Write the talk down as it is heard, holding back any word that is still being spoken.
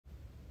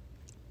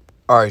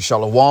All right,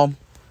 Shalom.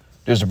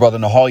 There's the brother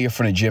Nahalia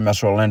from the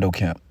GMS Orlando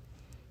camp.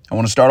 I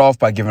want to start off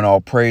by giving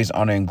all praise,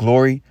 honor, and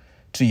glory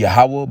to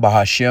Yahweh,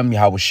 Bahashem,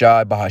 Yahweh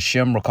Shai,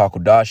 Bahashem,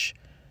 Rakakodash.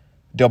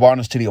 Double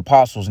honors to the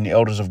apostles and the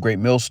elders of Great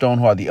Millstone,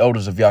 who are the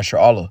elders of Yasher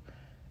Allah,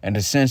 and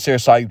a sincere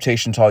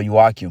salutation to all you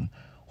Akim,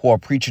 who are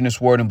preaching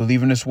this word and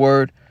believing this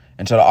word,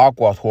 and to the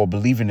Akwath, who are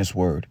believing this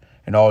word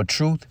in all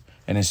truth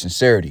and in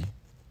sincerity.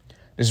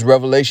 This is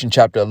Revelation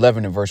chapter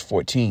 11 and verse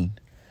 14.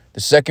 The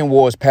second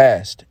war is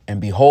past,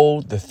 and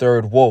behold, the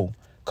third woe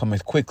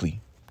cometh quickly.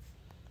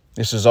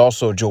 This is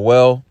also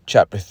Joel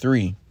chapter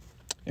 3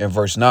 and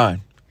verse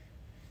 9.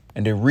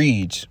 And it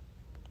reads,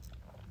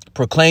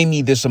 Proclaim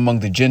ye this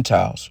among the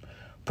Gentiles,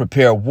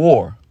 prepare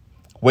war,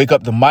 wake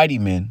up the mighty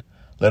men,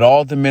 let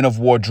all the men of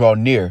war draw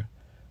near,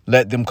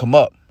 let them come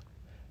up.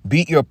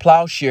 Beat your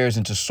plowshares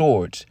into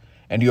swords,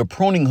 and your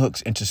pruning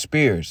hooks into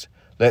spears.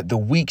 Let the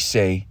weak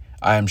say,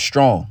 I am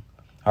strong.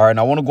 All right, and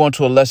I want to go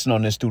into a lesson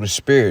on this through the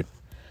Spirit,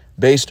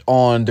 based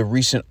on the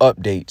recent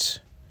updates,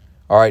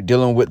 all right,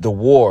 dealing with the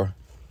war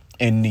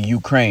in the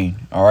Ukraine,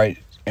 all right?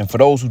 And for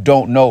those who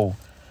don't know,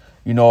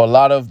 a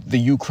lot of the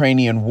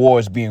Ukrainian war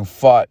is being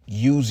fought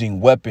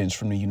using weapons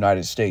from the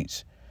United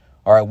States,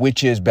 all right,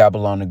 which is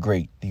Babylon the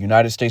Great. The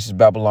United States is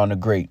Babylon the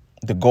Great,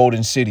 the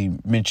golden city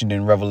mentioned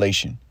in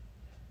Revelation.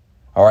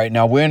 All right,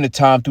 now we're in a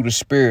time through the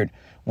Spirit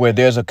where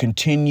there's a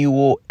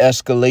continual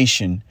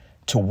escalation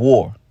to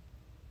war.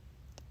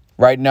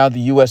 Right now, the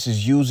U.S.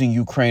 is using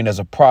Ukraine as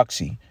a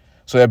proxy.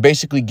 So they're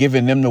basically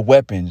giving them the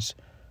weapons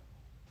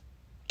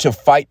to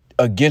fight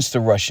against the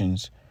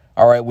Russians,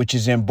 all right, which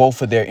is in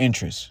both of their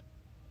interests.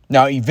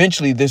 Now,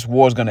 eventually, this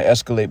war is going to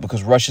escalate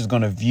because Russia is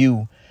going to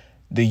view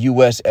the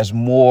U.S. as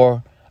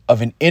more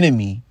of an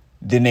enemy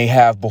than they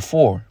have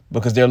before,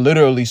 because they're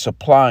literally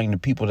supplying the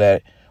people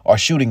that are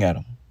shooting at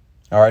them.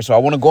 All right, so I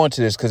want to go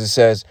into this because it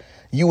says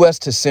U.S.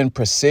 to send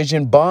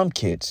precision bomb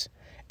kits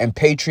and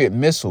Patriot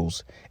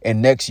missiles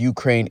in next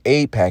Ukraine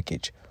aid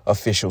package,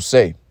 officials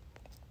say.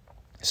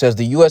 It says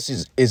the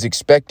U.S. is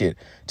expected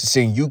to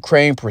send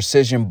Ukraine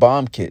precision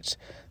bomb kits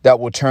that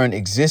will turn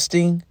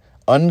existing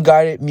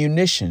unguided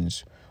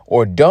munitions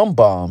or dumb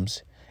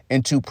bombs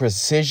into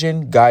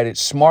precision-guided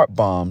smart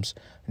bombs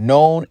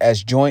known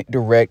as Joint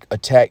Direct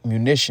Attack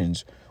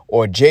Munitions,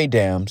 or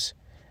JDAMs,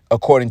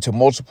 according to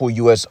multiple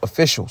U.S.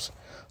 officials.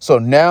 So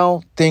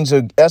now things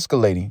are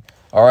escalating.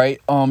 All right.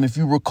 If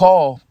you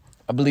recall,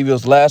 I believe it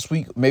was last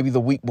week, maybe the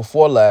week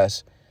before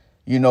last,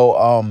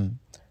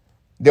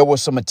 there were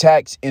some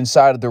attacks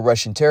inside of the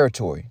Russian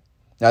territory.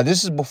 Now,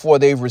 this is before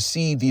they've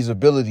received these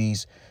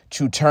abilities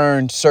to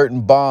turn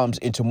certain bombs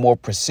into more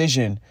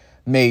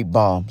precision-made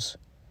bombs,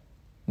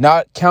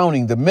 not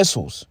counting the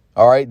missiles.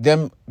 All right.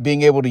 Them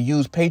being able to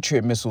use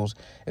Patriot missiles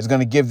is going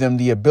to give them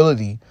the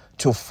ability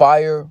to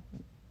fire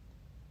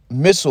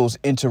missiles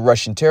into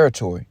Russian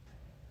territory.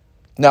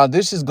 Now,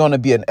 this is going to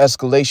be an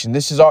escalation.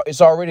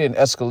 It's already an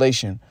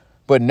escalation,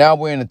 but now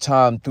we're in a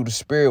time through the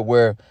Spirit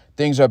where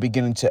things are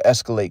beginning to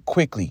escalate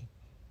quickly,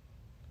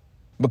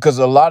 because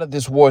a lot of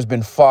this war has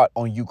been fought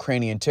on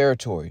Ukrainian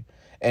territory,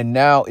 and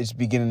now it's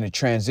beginning to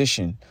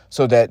transition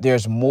so that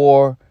there's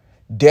more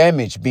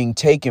damage being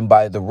taken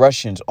by the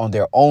Russians on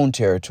their own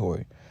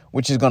territory,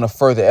 which is going to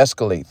further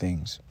escalate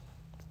things.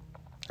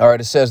 All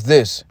right, it says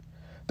this: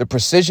 the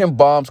precision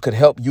bombs could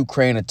help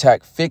Ukraine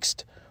attack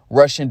fixed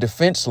Russian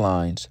defense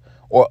lines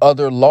or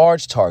other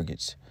large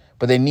targets,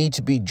 but they need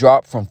to be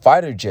dropped from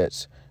fighter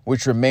jets,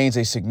 which remains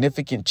a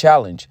significant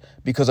challenge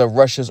because of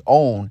Russia's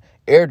own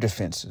air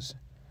defenses.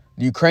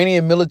 The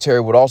Ukrainian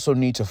military would also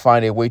need to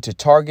find a way to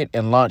target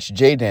and launch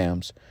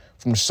JDAMs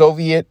from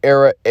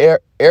Soviet-era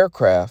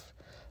aircraft,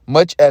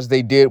 much as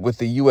they did with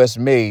the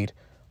U.S.-made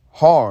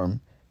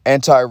HARM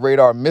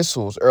anti-radar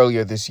missiles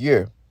earlier this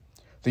year.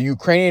 The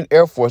Ukrainian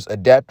Air Force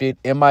adapted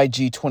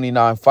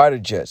MiG-29 fighter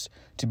jets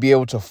to be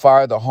able to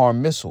fire the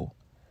HARM missile.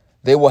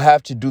 They will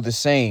have to do the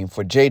same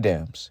for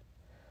JDAMs.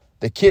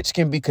 The kits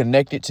can be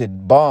connected to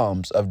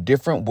bombs of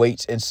different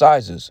weights and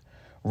sizes,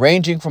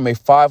 ranging from a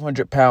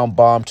 500-pound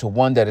bomb to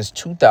one that is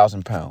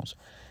 2,000 pounds.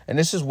 And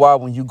this is why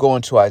when you go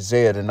into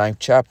Isaiah, the 9th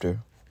chapter,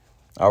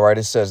 all right,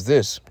 it says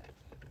this.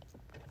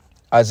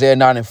 Isaiah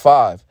 9 and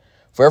 5,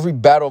 for every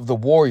battle of the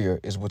warrior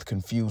is with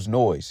confused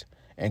noise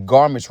and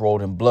garments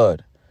rolled in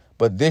blood,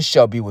 but this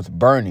shall be with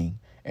burning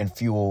and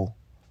fuel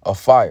of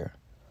fire.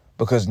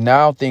 Because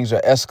now things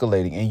are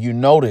escalating, and you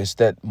notice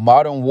that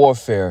modern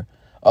warfare,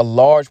 a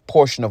large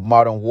portion of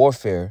modern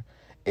warfare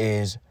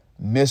is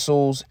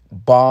missiles,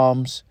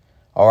 bombs,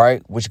 all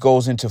right, which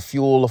goes into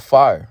fuel of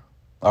fire,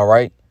 all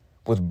right,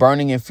 with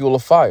burning and fuel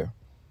of fire.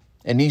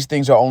 And these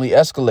things are only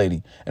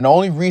escalating. And the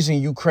only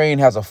reason Ukraine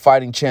has a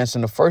fighting chance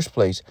in the first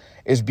place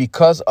is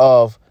because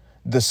of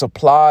the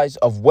supplies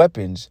of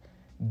weapons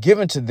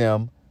given to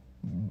them,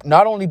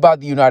 not only by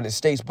the United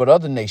States, but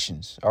other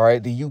nations, all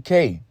right, the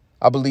UK.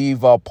 I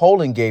believe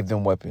Poland gave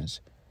them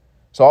weapons.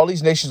 So all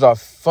these nations are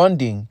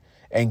funding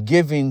and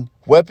giving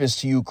weapons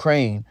to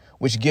Ukraine,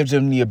 which gives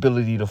them the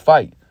ability to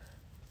fight.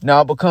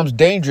 Now, it becomes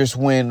dangerous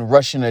when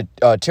Russian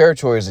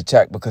territory is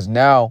attacked, because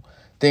now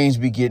things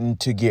begin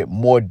to get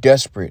more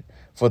desperate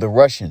for the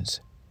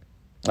Russians.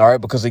 All right,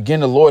 because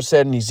again, the Lord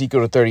said in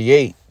Ezekiel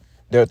 38,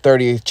 the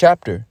 38th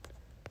chapter,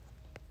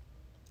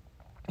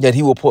 that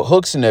he will put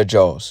hooks in their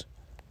jaws.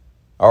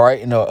 All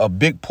right, and a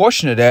big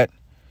portion of that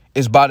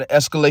is by the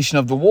escalation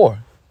of the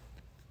war.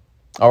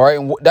 All right,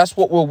 and that's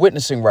what we're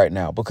witnessing right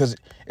now, because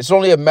it's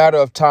only a matter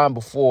of time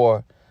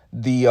before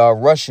the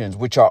Russians,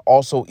 which are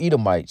also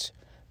Edomites,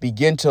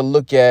 begin to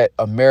look at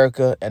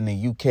America and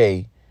the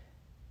UK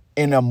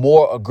in a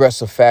more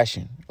aggressive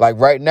fashion. Like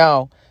right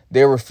now,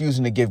 they're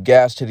refusing to give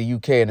gas to the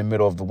UK in the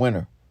middle of the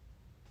winter.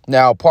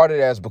 Now, part of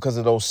that is because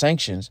of those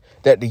sanctions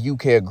that the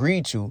UK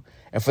agreed to.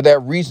 And for that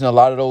reason, a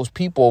lot of those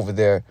people over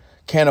there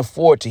can't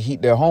afford to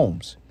heat their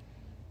homes.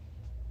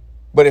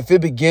 But if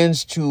it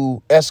begins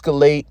to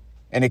escalate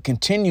and it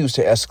continues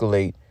to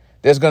escalate,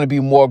 there's going to be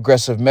more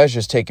aggressive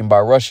measures taken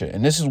by Russia.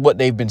 And this is what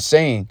they've been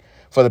saying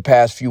for the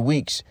past few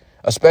weeks,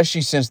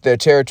 especially since their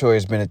territory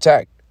has been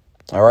attacked.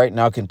 All right.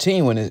 Now,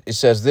 continuing, it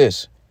says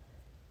this.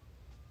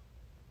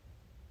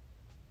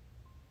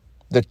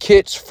 The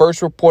kits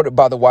first reported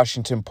by the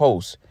Washington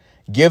Post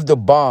give the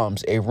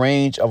bombs a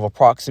range of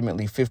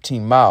approximately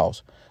 15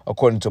 miles,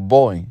 according to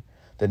Boeing.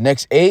 The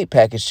next aid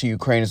package to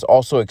Ukraine is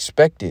also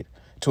expected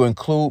to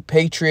include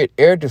Patriot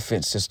air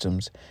defense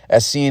systems,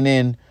 as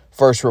CNN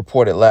first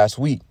reported last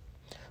week.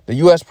 The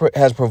U.S.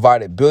 has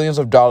provided billions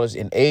of dollars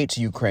in aid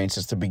to Ukraine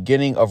since the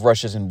beginning of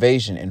Russia's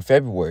invasion in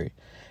February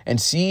and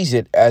sees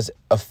it as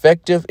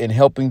effective in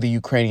helping the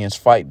Ukrainians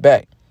fight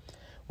back.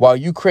 While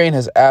Ukraine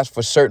has asked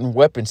for certain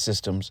weapon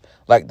systems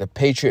like the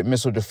Patriot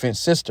missile defense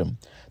system,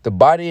 the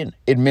Biden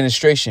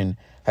administration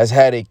has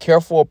had a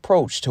careful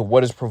approach to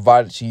what is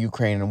provided to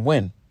Ukraine and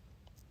when.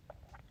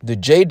 The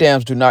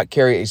JDAMs do not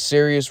carry a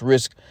serious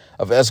risk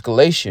of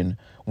escalation,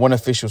 one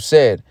official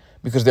said,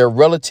 because they're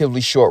relatively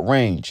short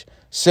range,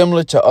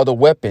 similar to other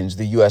weapons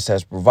the U.S.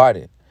 has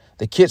provided.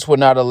 The kits will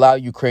not allow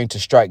Ukraine to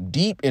strike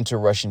deep into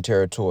Russian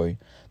territory.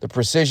 The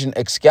precision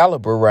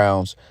Excalibur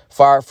rounds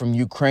fired from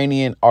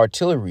Ukrainian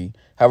artillery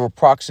have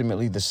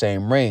approximately the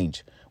same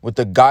range. With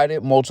the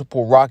guided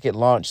multiple rocket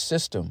launch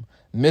system,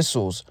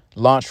 missiles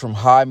launched from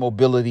high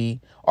mobility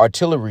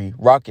artillery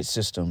rocket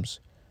systems,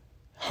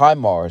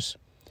 HIMARS,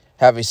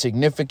 have a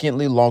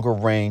significantly longer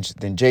range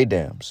than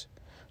JDAMs.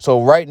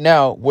 So right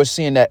now, we're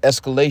seeing that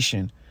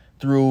escalation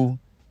through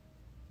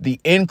the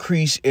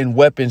increase in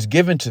weapons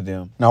given to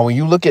them. Now, when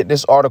you look at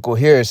this article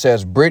here, it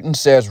says Britain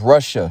says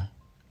Russia,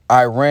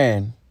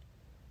 Iran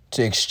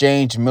to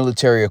exchange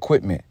military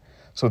equipment.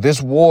 So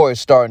this war is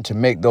starting to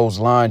make those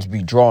lines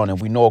be drawn.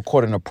 And we know,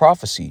 according to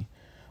prophecy,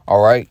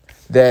 all right,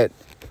 that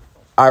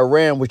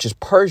Iran, which is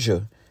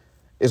Persia,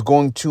 is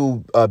going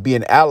to be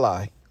an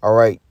ally, all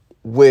right,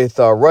 with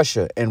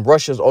Russia. And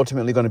Russia is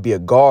ultimately going to be a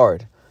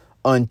guard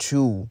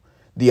unto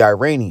the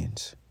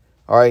Iranians.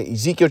 All right,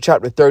 Ezekiel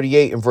chapter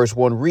 38 and verse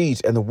 1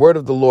 reads, "And the word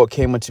of the Lord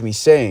came unto me,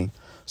 saying,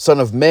 Son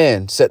of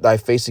man, set thy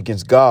face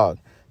against Gog,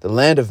 the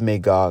land of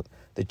Magog,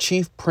 the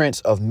chief prince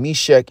of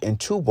Meshech and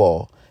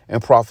Tubal,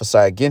 and prophesy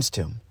against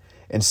him.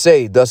 And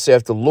say, Thus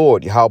saith the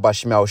Lord, Yahweh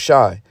Bashmal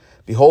Shai,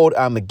 Behold,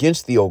 I am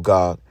against thee, O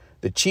Gog,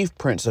 the chief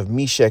prince of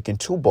Meshech and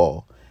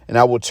Tubal, and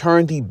I will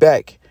turn thee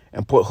back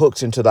and put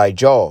hooks into thy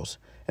jaws,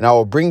 and I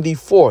will bring thee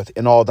forth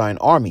in all thine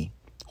army,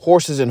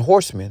 horses and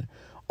horsemen,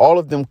 all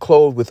of them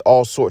clothed with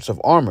all sorts of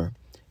armor,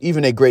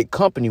 even a great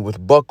company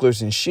with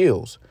bucklers and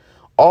shields,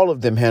 all of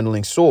them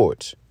handling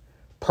swords.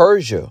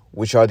 Persia,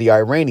 which are the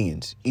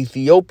Iranians,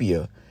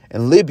 Ethiopia,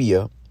 and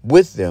Libya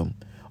with them,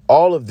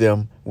 all of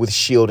them with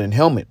shield and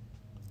helmet.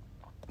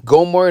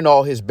 Gomer and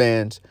all his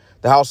bands,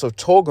 the house of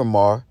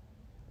Togarmah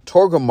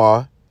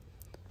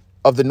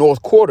of the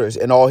north quarters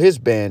and all his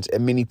bands,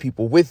 and many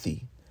people with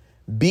thee.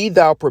 Be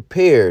thou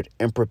prepared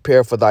and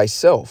prepare for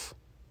thyself,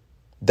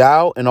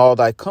 thou and all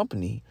thy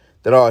company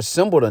that are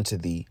assembled unto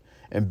thee,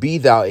 and be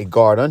thou a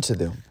guard unto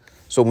them."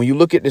 So when you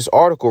look at this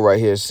article right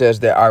here, it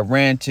says that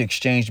Iran to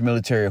exchange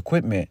military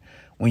equipment.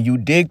 When you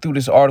dig through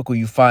this article,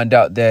 you find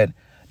out that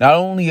not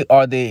only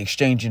are they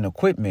exchanging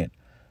equipment,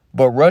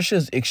 but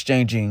Russia's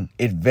exchanging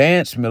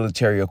advanced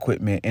military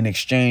equipment in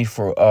exchange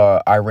for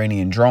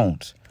Iranian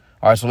drones.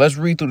 All right, so let's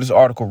read through this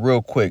article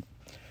real quick.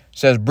 It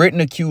says Britain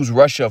accused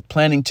Russia of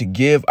planning to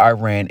give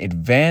Iran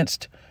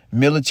advanced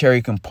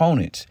military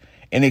components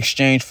in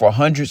exchange for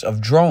hundreds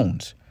of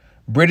drones.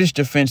 British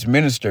Defense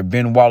Minister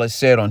Ben Wallace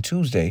said on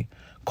Tuesday,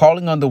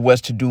 calling on the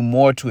West to do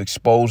more to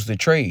expose the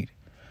trade.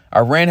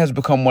 Iran has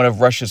become one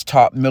of Russia's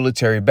top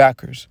military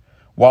backers,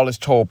 Wallace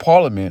told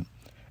Parliament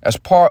as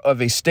part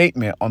of a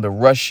statement on the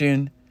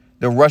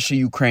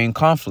Russia-Ukraine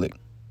conflict.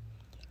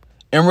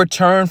 In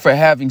return for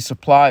having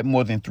supplied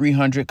more than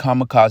 300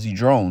 kamikaze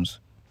drones,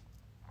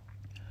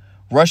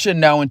 Russia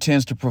now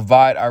intends to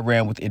provide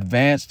Iran with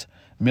advanced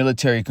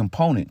military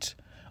components,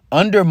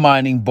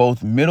 undermining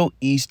both Middle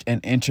East and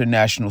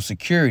international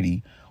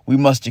security. We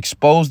must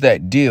expose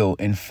that deal.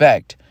 In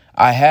fact,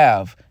 I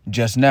have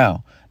just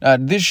now. Now,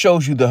 this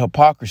shows you the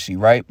hypocrisy,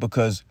 right?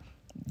 Because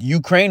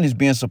Ukraine is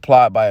being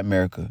supplied by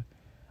America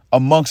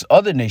amongst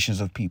other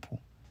nations of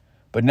people.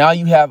 But now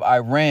you have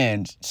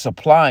Iran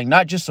supplying,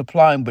 not just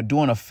supplying, but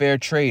doing a fair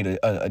trade,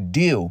 a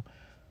deal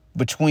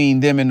between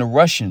them and the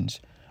Russians,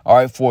 all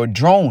right, for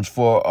drones,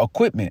 for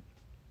equipment.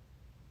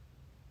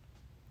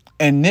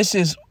 And this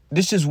is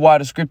why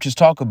the scriptures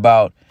talk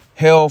about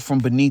hell from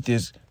beneath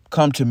is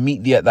come to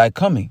meet thee at thy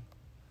coming.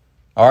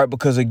 All right,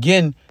 because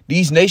again,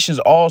 these nations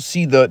all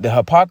see the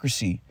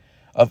hypocrisy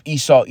of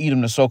Esau,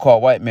 Edom, the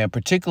so-called white man,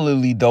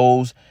 particularly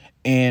those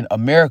in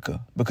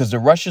America, because the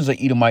Russians are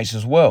Edomites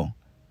as well.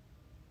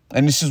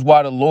 And this is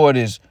why the Lord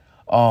is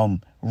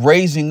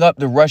raising up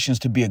the Russians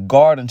to be a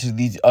guard unto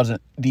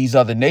these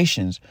other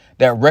nations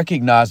that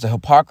recognize the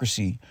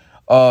hypocrisy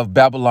of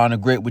Babylon the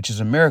Great, which is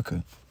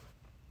America.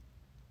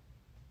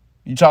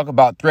 You talk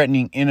about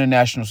threatening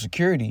international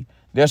security.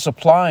 They're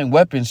supplying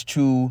weapons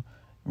to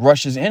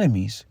Russia's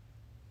enemies.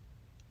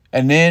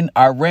 And then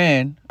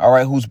Iran, all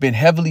right, who's been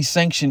heavily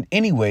sanctioned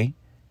anyway,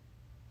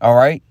 all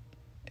right,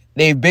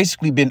 they've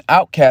basically been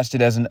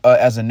outcasted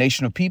as a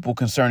nation of people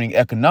concerning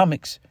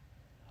economics,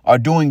 are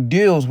doing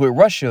deals with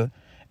Russia.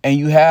 And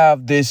you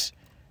have this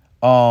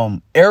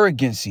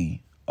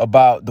arrogancy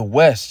about the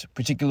West,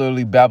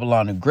 particularly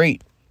Babylon the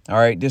Great. All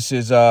right, this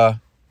is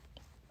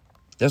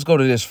let's go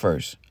to this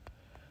first.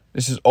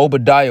 This is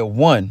Obadiah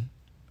 1,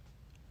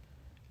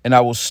 and I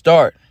will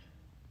start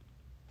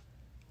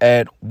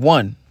at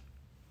 1.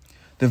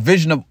 The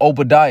vision of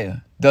Obadiah,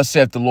 thus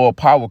saith the Lord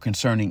power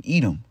concerning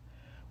Edom.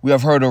 We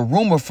have heard a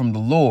rumor from the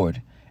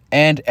Lord,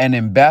 and an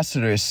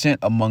ambassador is sent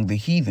among the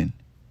heathen.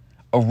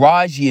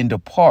 Arise ye and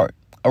depart.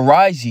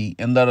 Arise ye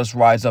and let us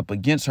rise up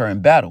against her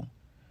in battle.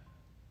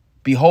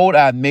 Behold,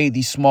 I have made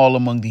thee small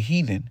among the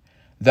heathen.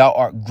 Thou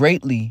art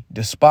greatly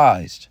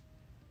despised.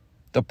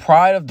 The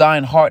pride of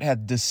thine heart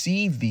hath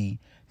deceived thee,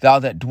 thou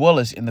that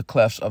dwellest in the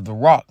clefts of the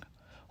rock,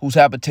 whose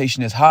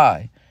habitation is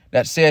high,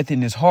 that saith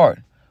in his heart,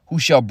 who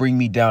shall bring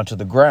me down to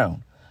the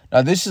ground?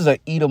 Now, this is an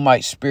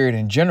Edomite spirit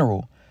in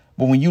general.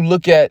 But when you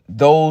look at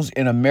those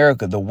in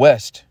America, the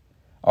West,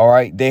 all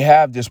right, they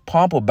have this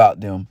pomp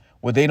about them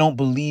where they don't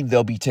believe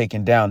they'll be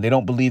taken down. They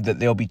don't believe that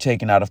they'll be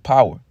taken out of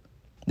power.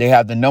 They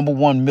have the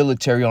 #1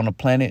 military on the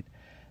planet.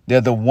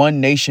 They're the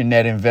one nation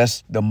that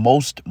invests the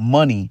most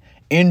money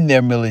in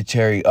their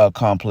military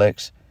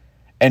complex.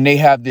 And they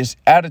have this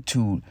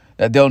attitude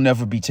that they'll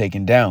never be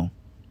taken down.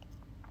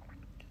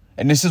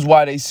 And this is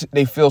why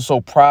they feel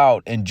so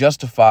proud and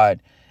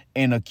justified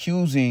in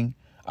accusing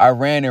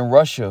Iran and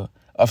Russia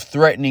of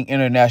threatening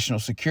international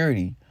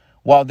security,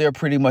 while they're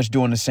pretty much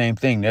doing the same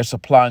thing. They're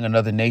supplying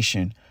another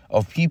nation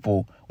of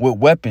people with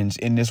weapons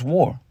in this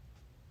war.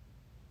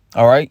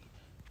 All right.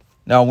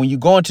 Now, when you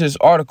go into this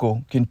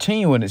article,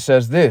 continuing, it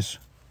says this.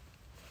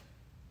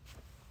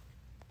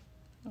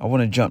 I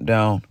want to jump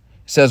down.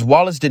 It says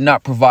Wallace did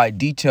not provide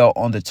detail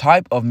on the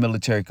type of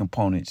military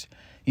components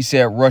he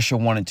said Russia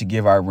wanted to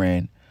give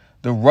Iran.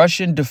 The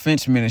Russian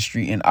Defense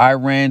Ministry and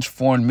Iran's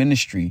Foreign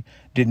Ministry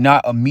did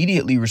not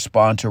immediately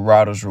respond to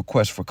Reuters'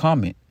 request for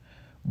comment.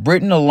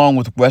 Britain, along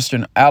with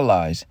Western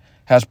allies,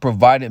 has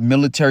provided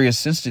military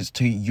assistance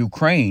to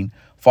Ukraine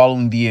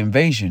following the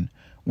invasion,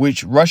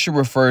 which Russia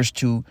refers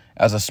to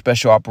as a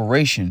special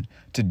operation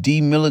to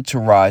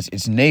demilitarize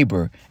its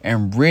neighbor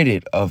and rid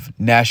it of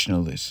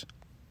nationalists.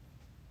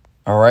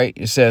 All right.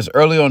 It says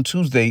early on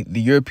Tuesday,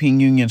 the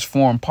European Union's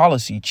foreign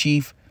policy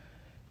chief,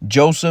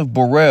 Joseph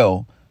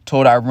Borrell,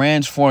 told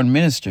Iran's foreign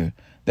minister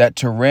that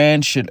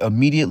Tehran should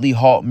immediately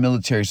halt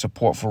military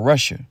support for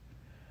Russia.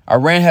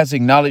 Iran has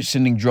acknowledged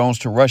sending drones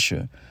to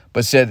Russia,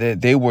 but said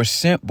that they were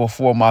sent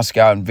before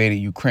Moscow invaded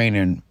Ukraine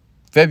in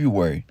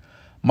February.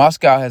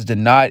 Moscow has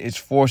denied its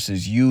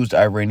forces used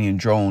Iranian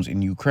drones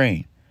in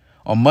Ukraine.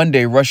 On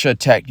Monday, Russia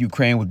attacked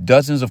Ukraine with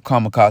dozens of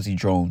kamikaze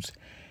drones,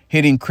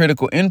 hitting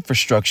critical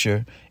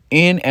infrastructure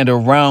in and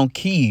around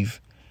Kyiv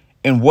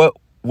in what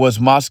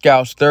was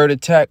Moscow's third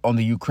attack on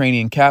the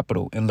Ukrainian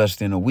capital in less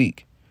than a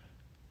week.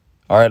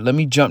 All right, let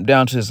me jump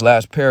down to this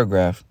last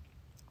paragraph.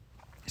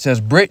 It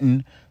says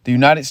Britain, the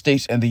United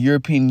States, and the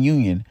European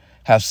Union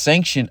have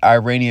sanctioned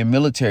Iranian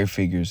military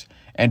figures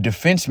and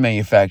defense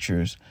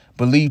manufacturers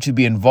believed to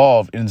be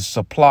involved in the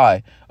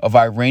supply of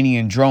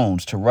Iranian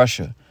drones to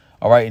Russia.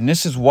 All right, and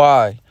this is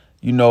why,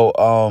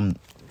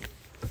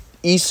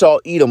 Esau,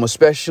 Edom,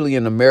 especially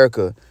in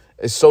America,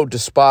 is so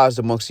despised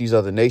amongst these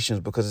other nations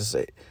because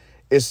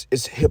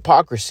it's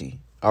hypocrisy.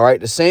 All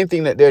right. The same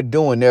thing that they're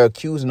doing. They're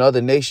accusing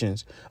other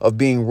nations of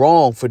being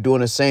wrong for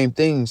doing the same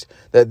things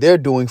that they're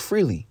doing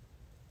freely.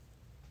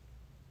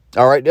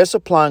 All right. They're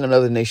supplying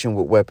another nation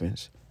with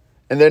weapons,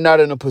 and they're not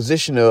in a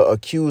position to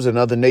accuse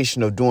another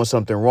nation of doing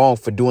something wrong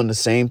for doing the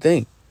same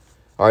thing.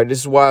 All right.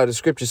 This is why the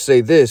scriptures say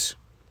this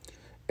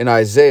in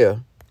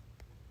Isaiah.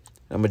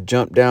 I'm going to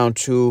jump down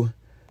to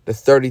the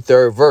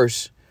 33rd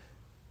verse.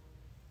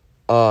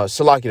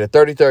 Salaki, the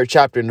 33rd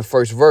chapter in the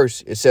first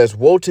verse, it says,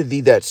 woe to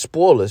thee that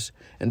spoilest,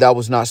 and thou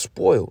was not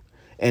spoiled,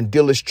 and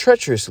dealest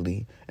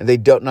treacherously, and they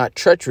dealt not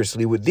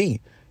treacherously with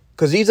thee.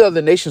 Because these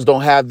other nations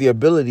don't have the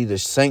ability to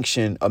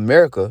sanction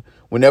America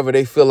whenever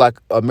they feel like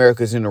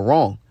America's in the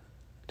wrong.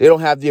 They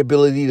don't have the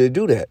ability to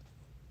do that.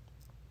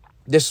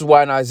 This is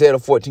why in Isaiah, the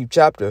 14th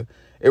chapter,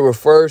 it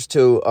refers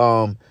to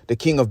the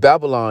king of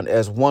Babylon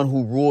as one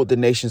who ruled the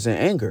nations in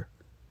anger.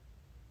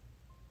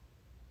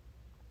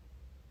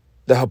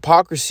 the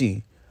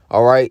hypocrisy,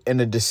 all right, and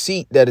the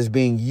deceit that is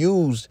being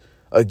used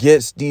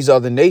against these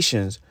other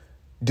nations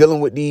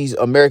dealing with these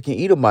American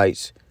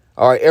Edomites.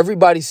 All right,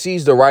 everybody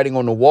sees the writing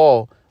on the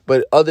wall,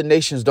 but other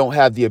nations don't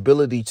have the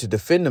ability to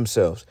defend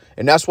themselves.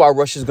 And that's why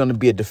Russia is going to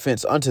be a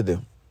defense unto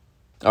them.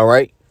 All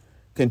right.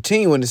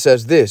 Continuing, it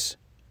says this: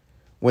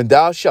 when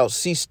thou shalt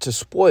cease to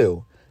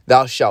spoil,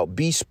 thou shalt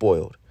be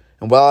spoiled.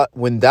 And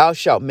when thou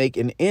shalt make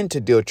an end to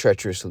deal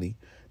treacherously,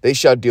 they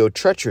shall deal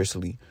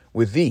treacherously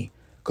with thee.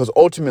 Because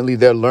ultimately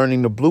they're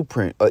learning the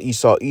blueprint of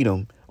Esau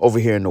Edom over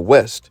here in the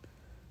West.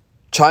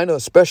 China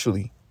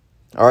especially.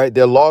 All right.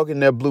 They're logging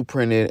their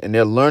blueprint in, and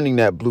they're learning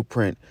that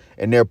blueprint,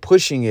 and they're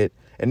pushing it.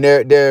 And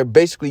they're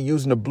basically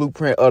using the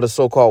blueprint of the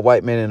so-called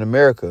white man in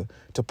America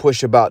to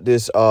push about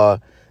this how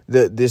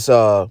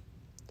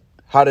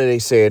do they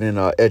say it in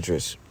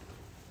Edris?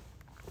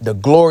 The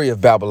glory of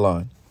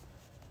Babylon.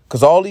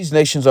 Because all these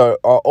nations are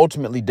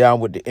ultimately down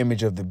with the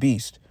image of the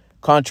beast,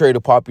 contrary to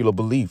popular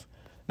belief.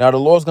 Now, the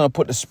Lord's going to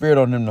put the spirit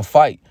on them to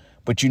fight.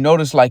 But you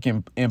notice, like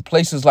in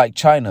places like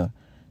China,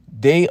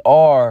 they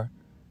are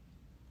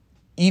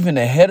even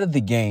ahead of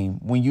the game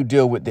when you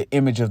deal with the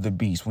image of the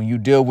beast, when you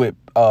deal with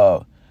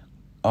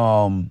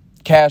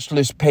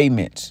cashless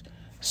payments,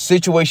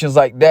 situations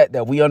like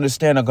that we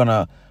understand are going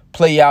to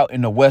play out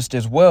in the West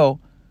as well.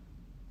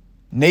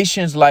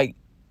 Nations like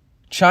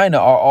China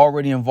are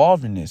already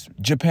involved in this.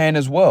 Japan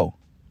as well.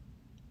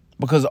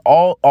 Because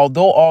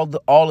although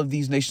all of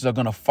these nations are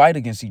going to fight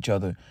against each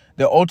other,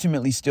 they're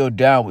ultimately still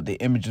down with the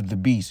image of the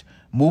beast,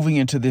 moving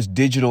into this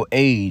digital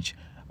age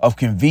of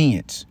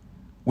convenience,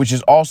 which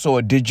is also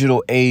a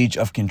digital age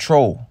of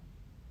control.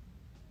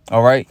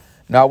 All right.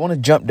 Now, I want to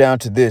jump down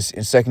to this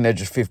in 2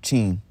 Esdras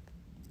 15.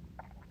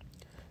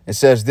 It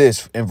says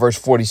this in verse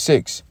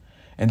 46: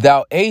 and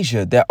thou,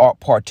 Asia, that art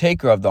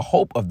partaker of the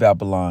hope of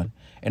Babylon,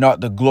 and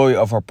art the glory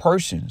of her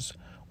persons,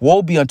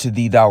 woe be unto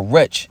thee, thou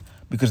wretch,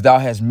 because thou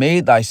hast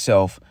made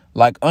thyself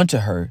like unto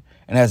her,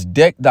 and hast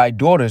decked thy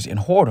daughters in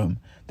whoredom,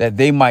 that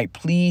they might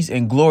please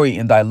and glory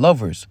in thy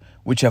lovers,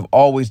 which have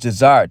always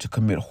desired to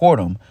commit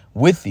whoredom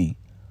with thee.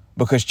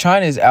 Because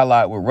China is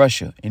allied with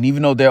Russia, and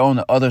even though they're on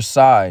the other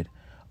side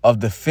of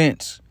the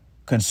fence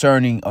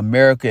concerning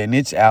America and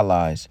its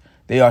allies,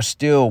 they are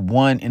still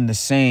one in the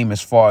same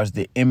as far as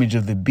the image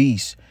of the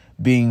beast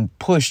being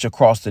pushed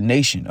across the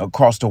nation,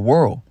 across the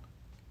world.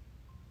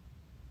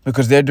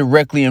 Because they're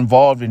directly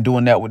involved in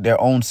doing that with their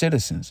own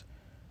citizens.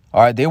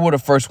 All right. They were the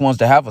first ones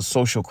to have a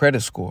social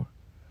credit score.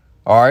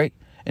 All right.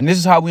 And this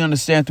is how we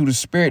understand through the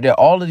spirit that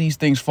all of these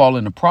things fall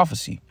into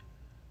prophecy.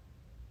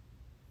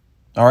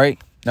 All right.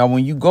 Now,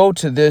 when you go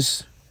to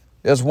this,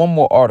 there's one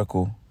more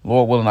article.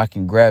 Lord willing, I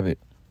can grab it.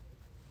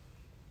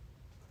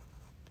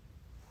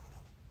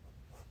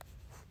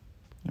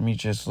 Let me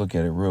just look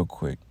at it real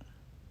quick.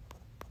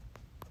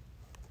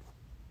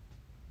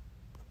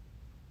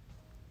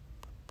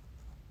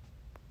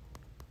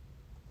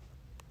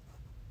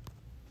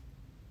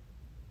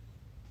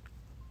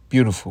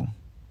 Beautiful.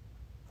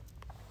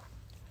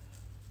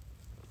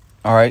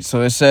 All right.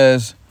 So it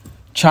says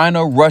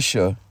China,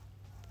 Russia.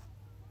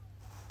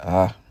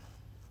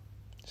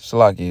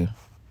 Slovakia.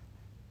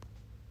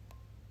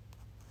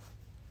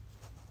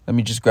 Let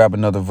me just grab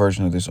another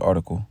version of this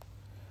article.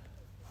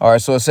 All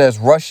right. So it says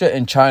Russia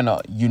and China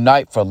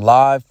unite for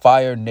live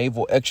fire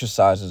naval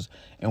exercises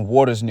in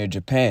waters near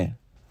Japan.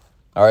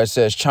 All right. It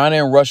says China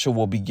and Russia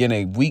will begin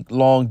a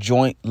week-long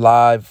joint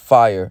live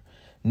fire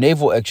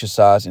naval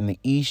exercise in the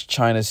East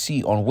China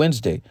Sea on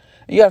Wednesday.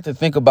 And you have to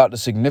think about the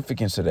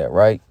significance of that,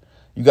 right?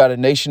 You got a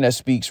nation that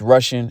speaks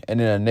Russian and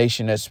then a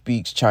nation that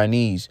speaks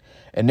Chinese.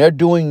 And they're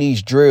doing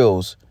these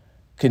drills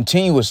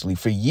continuously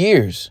for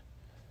years.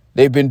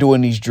 They've been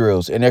doing these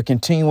drills and they're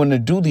continuing to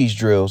do these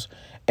drills.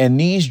 And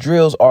these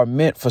drills are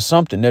meant for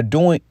something.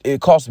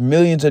 It costs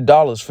millions of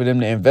dollars for them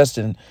to invest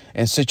in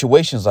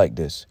situations like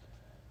this.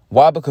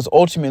 Why? Because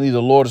ultimately the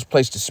Lord has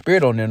placed the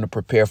spirit on them to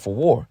prepare for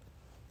war.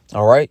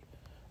 All right.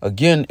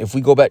 Again, if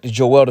we go back to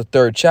Joel, the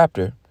 3rd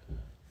chapter,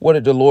 what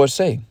did the Lord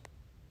say?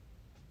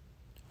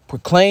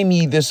 Proclaim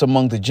ye this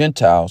among the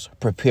Gentiles,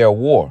 prepare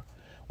war.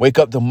 Wake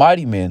up the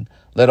mighty men,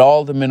 let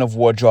all the men of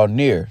war draw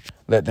near,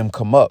 let them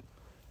come up.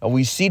 And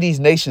we see these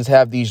nations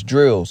have these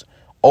drills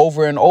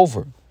over and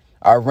over.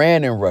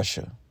 Iran and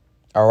Russia.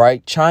 All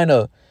right.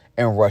 China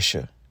and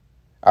Russia.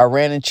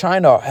 Iran and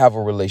China have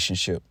a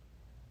relationship.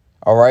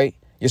 All right.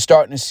 You're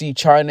starting to see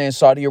China and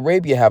Saudi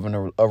Arabia having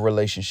a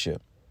relationship.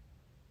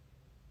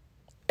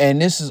 And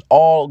this is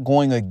all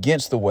going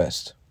against the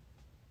West,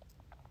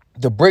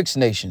 the BRICS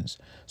nations.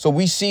 So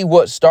we see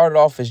what started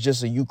off as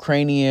just a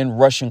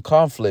Ukrainian-Russian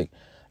conflict.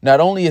 Not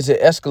only is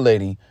it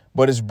escalating,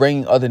 but it's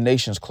bringing other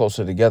nations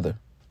closer together.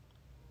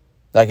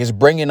 Like it's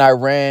bringing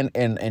Iran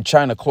and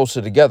China closer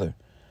together.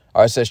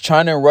 All right, it says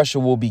China and Russia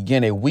will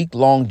begin a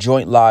week-long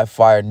joint live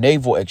fire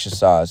naval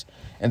exercise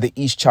in the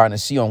East China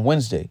Sea on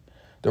Wednesday.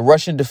 The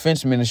Russian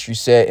Defense Ministry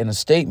said in a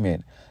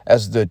statement,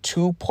 as the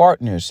two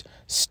partners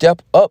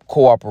step up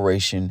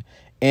cooperation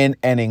in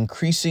an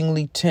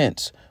increasingly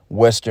tense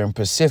Western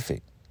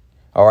Pacific.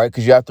 All right,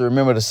 because you have to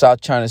remember the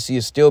South China Sea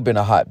has still been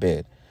a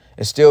hotbed.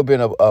 it's still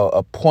been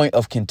a point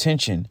of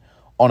contention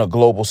on a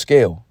global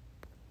scale.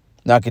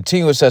 Now,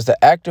 continue, it says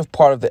the active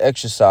part of the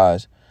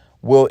exercise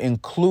will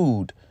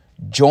include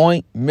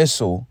joint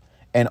missile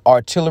and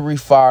artillery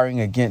firing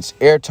against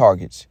air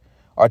targets,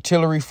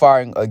 artillery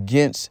firing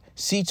against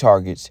sea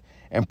targets,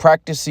 and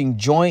practicing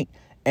joint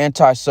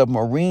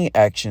anti-submarine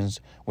actions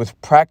with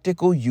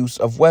practical use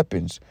of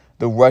weapons,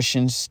 the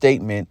Russian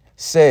statement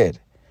said.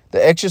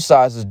 The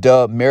exercises,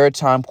 dubbed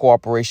Maritime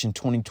Cooperation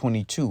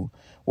 2022,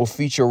 will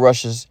feature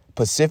Russia's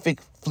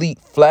Pacific Fleet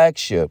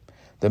flagship,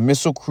 the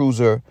missile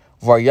cruiser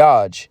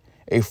Voyage,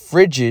 a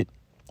frigate,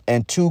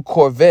 and 2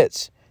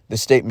 corvettes, the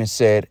statement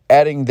said,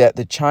 adding that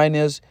the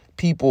China's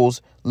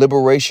People's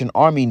Liberation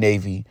Army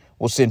Navy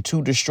will send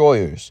 2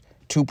 destroyers,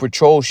 2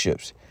 patrol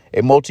ships,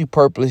 a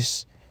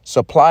multi-purpose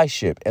supply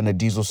ship, and a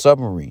diesel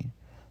submarine.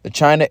 The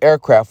China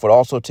aircraft would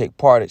also take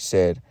part, it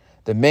said.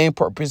 The main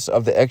purpose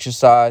of the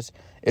exercise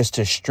is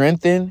to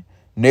strengthen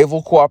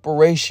naval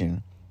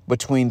cooperation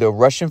between the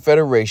Russian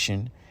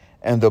Federation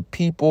and the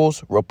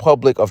People's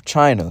Republic of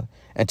China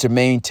and to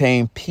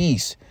maintain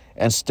peace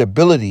and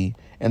stability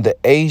in the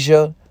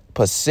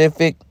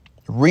Asia-Pacific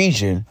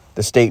region,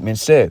 the statement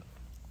said.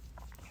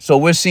 So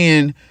we're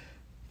seeing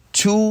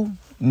 2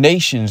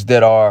 nations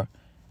that are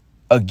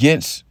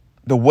against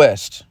the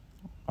West,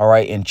 all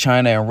right, in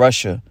China and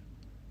Russia,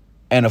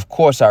 and of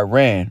course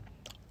Iran,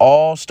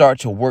 all start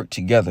to work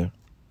together.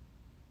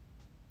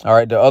 All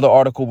right, the other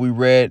article we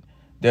read,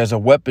 there's a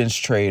weapons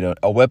trade,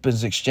 a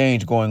weapons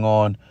exchange going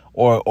on,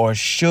 or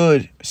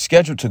should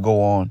schedule to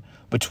go on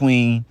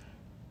between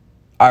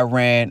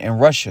Iran and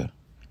Russia.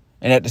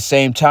 And at the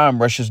same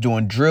time, Russia's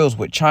doing drills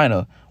with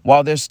China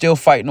while they're still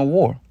fighting a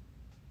war.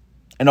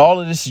 And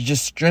all of this is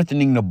just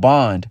strengthening the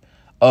bond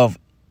of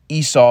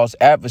Esau's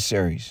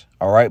adversaries.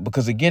 All right,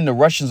 because again, the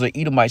Russians are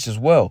Edomites as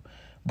well.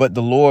 But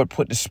the Lord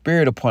put the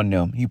spirit upon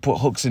them. He put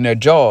hooks in their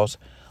jaws,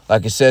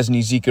 like it says in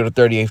Ezekiel, the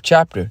 38th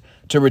chapter,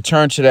 to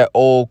return to that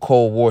old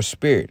Cold War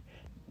spirit,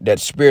 that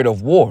spirit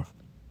of war.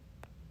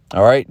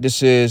 All right,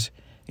 this is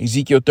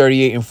Ezekiel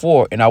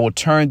 38:4. And I will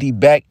turn thee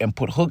back and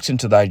put hooks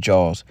into thy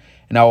jaws,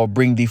 and I will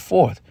bring thee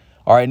forth.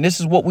 All right, and this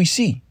is what we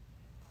see.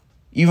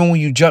 Even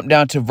when you jump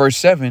down to verse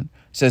 7,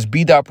 it says,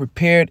 be thou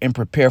prepared and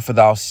prepare for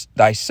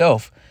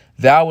thyself,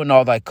 thou and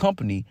all thy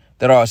company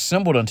that are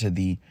assembled unto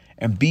thee,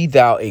 and be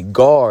thou a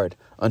guard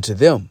unto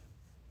them.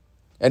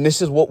 And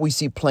this is what we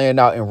see playing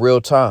out in real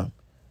time,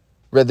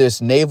 whether it's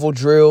naval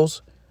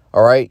drills,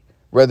 all right,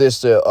 whether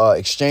it's the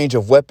exchange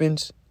of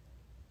weapons,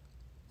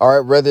 all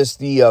right, whether it's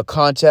the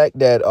contact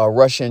that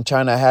Russia and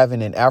China are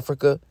having in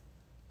Africa.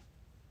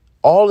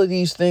 All of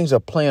these things are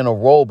playing a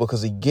role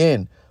because,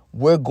 again,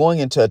 we're going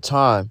into a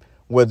time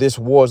where this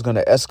war is going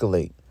to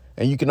escalate.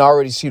 And you can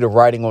already see the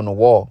writing on the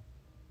wall.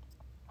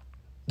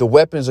 The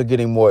weapons are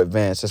getting more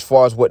advanced as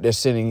far as what they're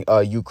sending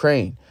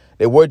Ukraine.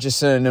 They were just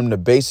sending them the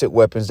basic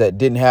weapons that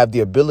didn't have the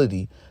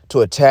ability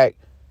to attack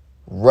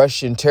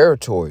Russian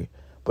territory.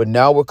 But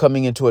now we're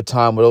coming into a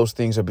time where those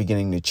things are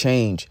beginning to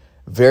change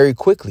very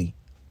quickly.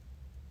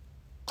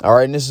 All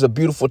right. And this is a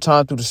beautiful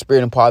time through the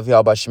spirit and power of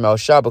Yahweh Shemal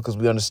Shah, because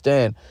we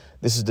understand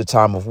this is the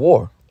time of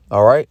war.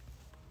 All right.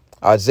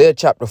 Isaiah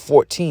chapter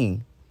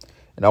 14.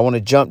 And I want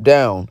to jump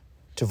down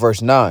to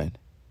verse 9.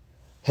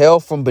 Hell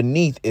from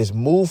beneath is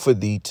moved for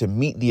thee to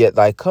meet thee at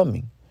thy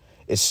coming.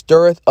 It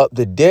stirreth up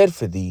the dead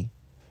for thee,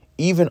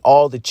 even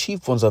all the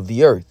chief ones of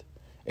the earth.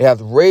 It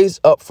hath raised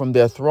up from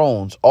their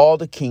thrones all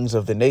the kings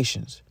of the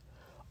nations.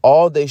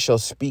 All they shall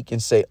speak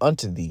and say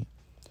unto thee,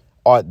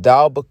 Art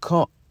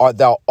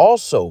thou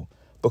also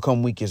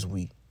become weak as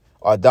we?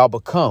 Art thou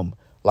become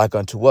like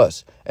unto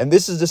us? And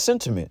this is the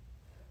sentiment.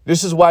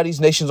 This is why these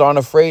nations aren't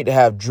afraid to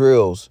have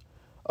drills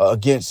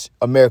against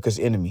America's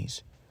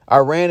enemies.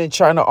 Iran and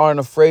China aren't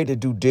afraid to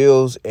do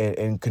deals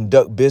and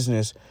conduct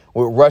business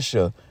with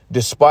Russia,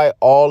 despite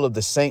all of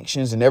the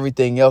sanctions and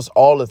everything else,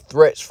 all the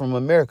threats from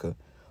America.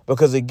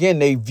 Because, again,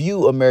 they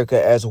view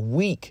America as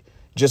weak,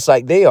 just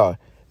like they are,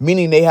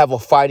 meaning they have a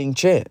fighting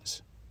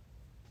chance.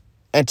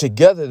 And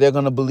together, they're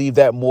going to believe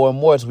that more and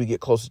more as we get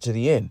closer to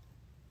the end.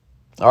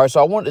 All right,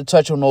 so I wanted to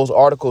touch on those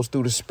articles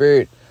through the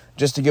spirit,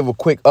 just to give a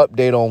quick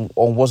update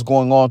on what's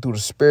going on through the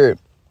spirit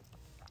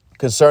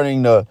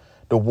concerning the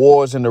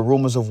wars and the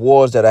rumors of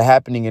wars that are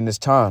happening in this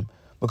time,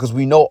 because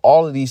we know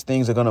all of these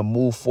things are going to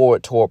move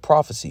forward toward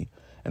prophecy.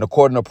 And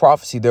according to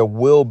prophecy, there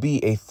will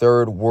be a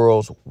third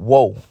world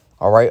woe.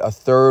 All right, a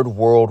third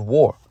world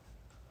war.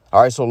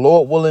 All right, so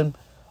Lord willing,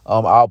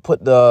 I'll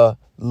put the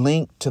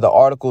link to the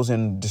articles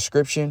in the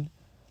description.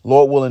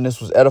 Lord willing, this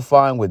was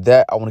edifying. With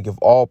that, I want to give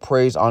all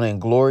praise, honor, and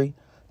glory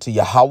to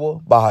Yahweh,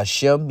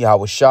 Bahashem,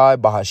 Yahweh Shai,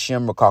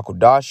 Bahashem,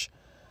 Rakakodash.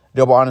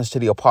 Double honors to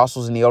the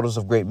apostles and the elders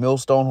of Great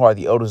Millstone, who are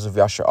the elders of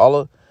Yasher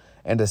Allah,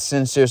 and a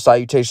sincere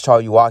salutation to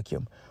all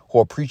Yuakim, who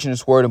are preaching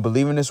this word and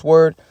believing this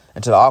word,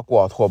 and to the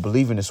Akwath, who are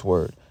believing this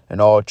word in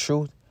all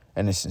truth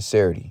and in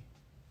sincerity.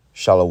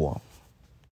 Shalom.